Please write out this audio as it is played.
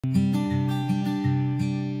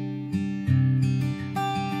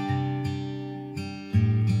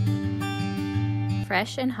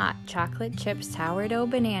fresh and hot chocolate chip sourdough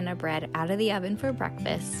banana bread out of the oven for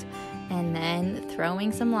breakfast, and then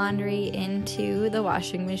throwing some laundry into the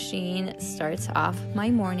washing machine starts off my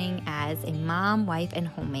morning as a mom, wife, and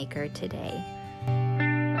homemaker today.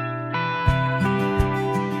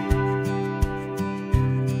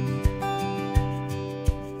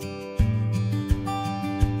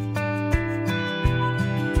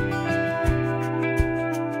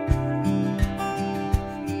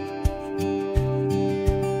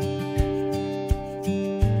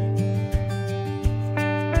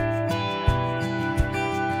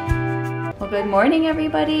 Good morning,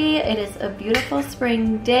 everybody. It is a beautiful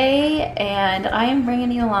spring day, and I am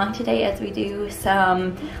bringing you along today as we do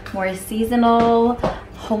some more seasonal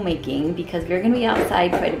homemaking, because we're going to be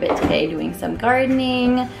outside quite a bit today doing some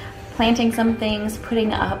gardening, planting some things,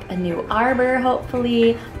 putting up a new arbor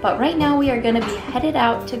hopefully. But right now we are going to be headed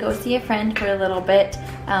out to go see a friend for a little bit,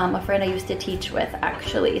 a friend I used to teach with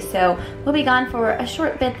actually. So we'll be gone for a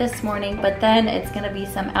short bit this morning, but then it's going to be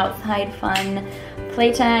some outside fun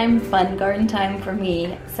playtime, fun garden time for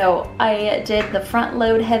me. So I did the front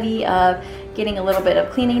load heavy of getting a little bit of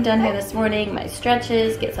cleaning done here this morning, my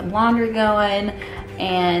stretches, get some laundry going,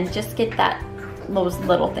 and just get those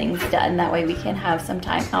little things done. That way we can have some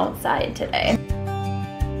time outside today.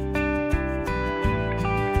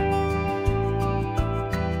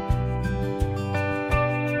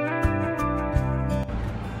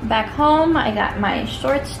 Back home, I got my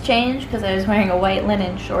shorts changed because I was wearing a white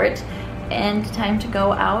linen short, and time to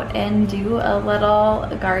go out and do a little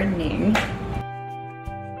gardening.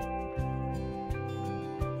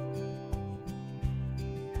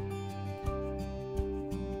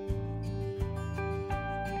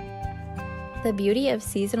 The beauty of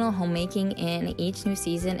seasonal homemaking in each new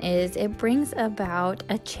season is it brings about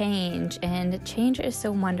a change, and change is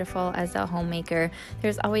so wonderful as a homemaker.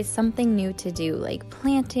 There's always something new to do, like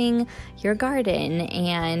planting your garden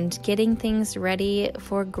and getting things ready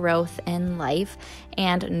for growth and life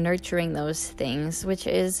and nurturing those things, which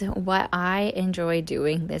is what I enjoy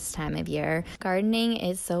doing this time of year. Gardening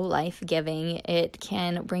is so life-giving. It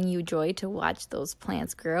can bring you joy to watch those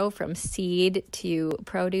plants grow from seed to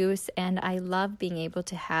produce, and I love being able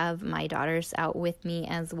to have my daughters out with me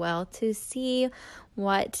as well to see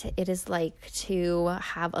what it is like to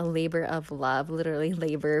have a labor of love, literally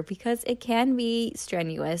labor, because it can be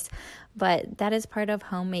strenuous, but that is part of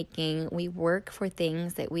homemaking. We work for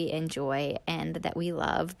things that we enjoy and that we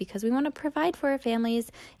love because we want to provide for our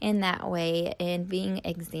families in that way, and being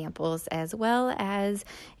examples as well as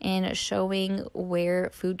in showing where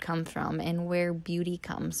food comes from and where beauty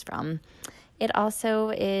comes from. It also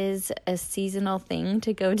is a seasonal thing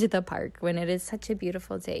to go to the park when it is such a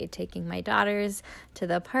beautiful day, taking my daughters to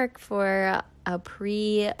the park for a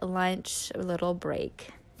pre-lunch little break.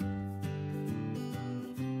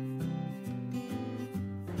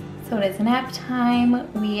 So it is nap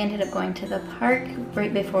time. We ended up going to the park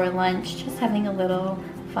right before lunch, just having a little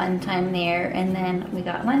fun time there, and then we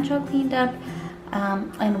got lunch all cleaned up.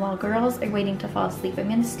 And while girls are waiting to fall asleep, I'm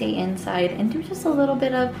going to stay inside and do just a little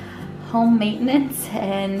bit of home maintenance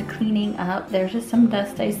and cleaning up. There's just some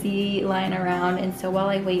dust I see lying around, and so while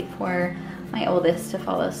I wait for my oldest to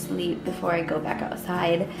fall asleep before I go back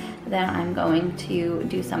outside, then I'm going to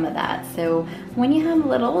do some of that. So when you have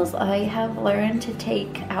littles, I have learned to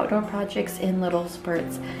take outdoor projects in little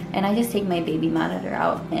spurts, and I just take my baby monitor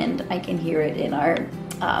out and I can hear it in our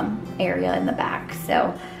area in the back,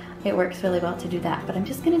 so it works really well to do that. But I'm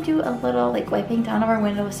just gonna do a little like wiping down of our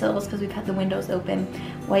windowsills because we've had the windows open.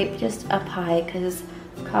 Wipe just up high because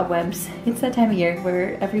cobwebs. It's that time of year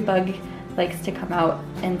where every bug likes to come out,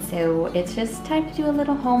 and so it's just time to do a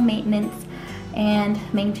little home maintenance and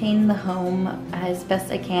maintain the home as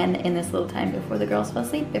best I can in this little time before the girls fall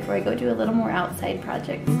asleep, before I go do a little more outside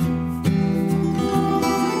projects.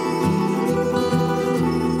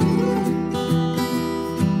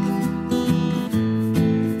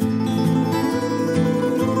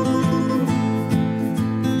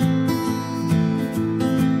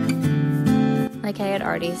 Like I had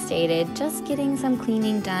already stated, just getting some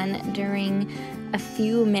cleaning done during a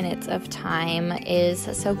few minutes of time is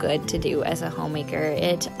so good to do as a homemaker.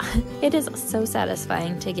 It is so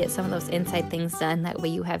satisfying to get some of those inside things done. That way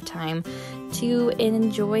you have time to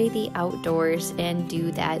enjoy the outdoors and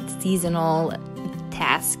do that seasonal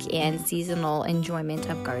task and seasonal enjoyment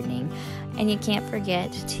of gardening. And you can't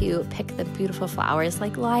forget to pick the beautiful flowers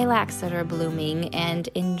like lilacs that are blooming and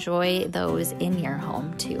enjoy those in your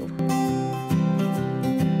home too.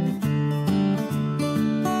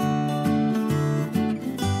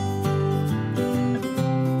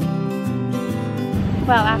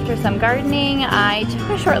 Well, after some gardening, I took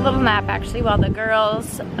a short little nap actually while the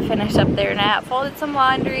girls finished up their nap, folded some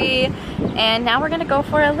laundry, and now we're gonna go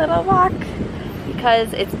for a little walk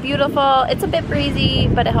because it's beautiful. It's a bit breezy,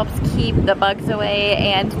 but it helps keep the bugs away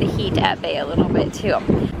and the heat at bay a little bit too.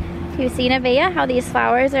 You see, Nevaeh, how these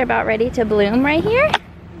flowers are about ready to bloom right here?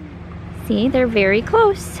 See, they're very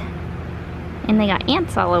close. And they got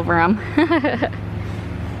ants all over them.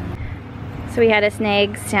 So we had to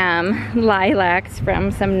snag some lilacs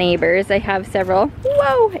from some neighbors. I have several,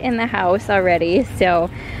 whoa, in the house already. So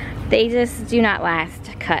they just do not last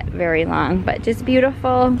cut very long, but just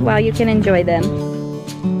beautiful while you can enjoy them.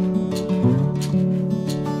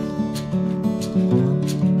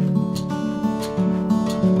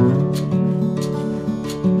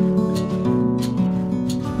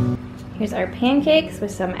 Here's our pancakes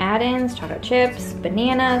with some add-ins, chocolate chips,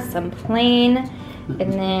 bananas, some plain,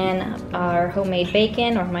 and then our homemade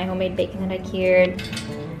bacon, or my homemade bacon that I cured.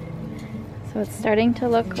 So it's starting to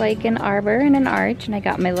look like an arbor and an arch, and I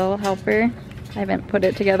got my little helper. I haven't put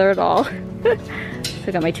it together at all. So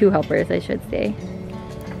I got my two helpers, I should say.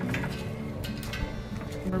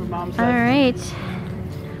 All right,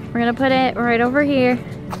 we're gonna put it right over here.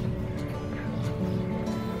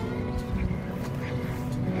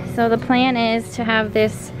 So the plan is to have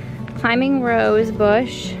this climbing rose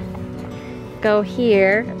bush go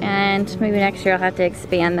here, and maybe next year I'll have to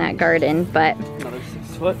expand that garden, but another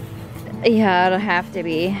 6 foot? Yeah, it'll have to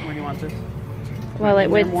be. Where do you want this? Well, it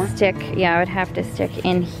would stick, yeah, it would have to stick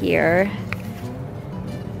in here.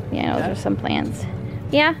 Yeah, those are some plants.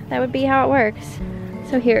 Yeah, that would be how it works.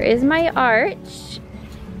 So here is my arch.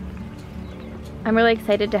 I'm really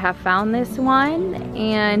excited to have found this one,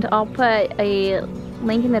 and I'll put a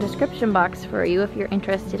link in the description box for you if you're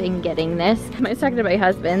interested in getting this. I was talking to my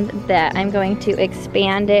husband that I'm going to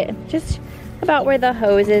expand it just about where the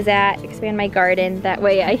hose is at, expand my garden. That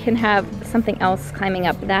way I can have something else climbing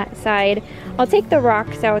up that side. I'll take the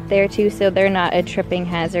rocks out there too so they're not a tripping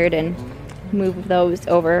hazard, and move those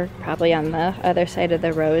over probably on the other side of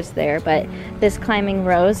the rose there. But this climbing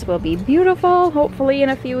rose will be beautiful, hopefully in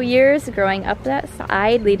a few years, growing up that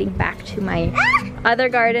side, leading back to my other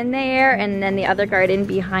garden there, and then the other garden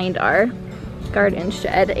behind our garden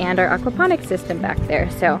shed and our aquaponics system back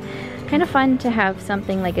there. So kind of fun to have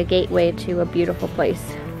something like a gateway to a beautiful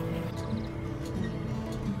place.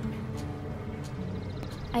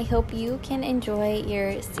 I hope you can enjoy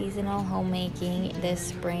your seasonal homemaking this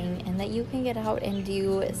spring, and that you can get out and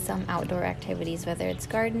do some outdoor activities, whether it's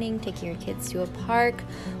gardening, taking your kids to a park,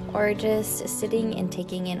 or just sitting and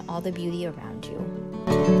taking in all the beauty around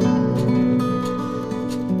you.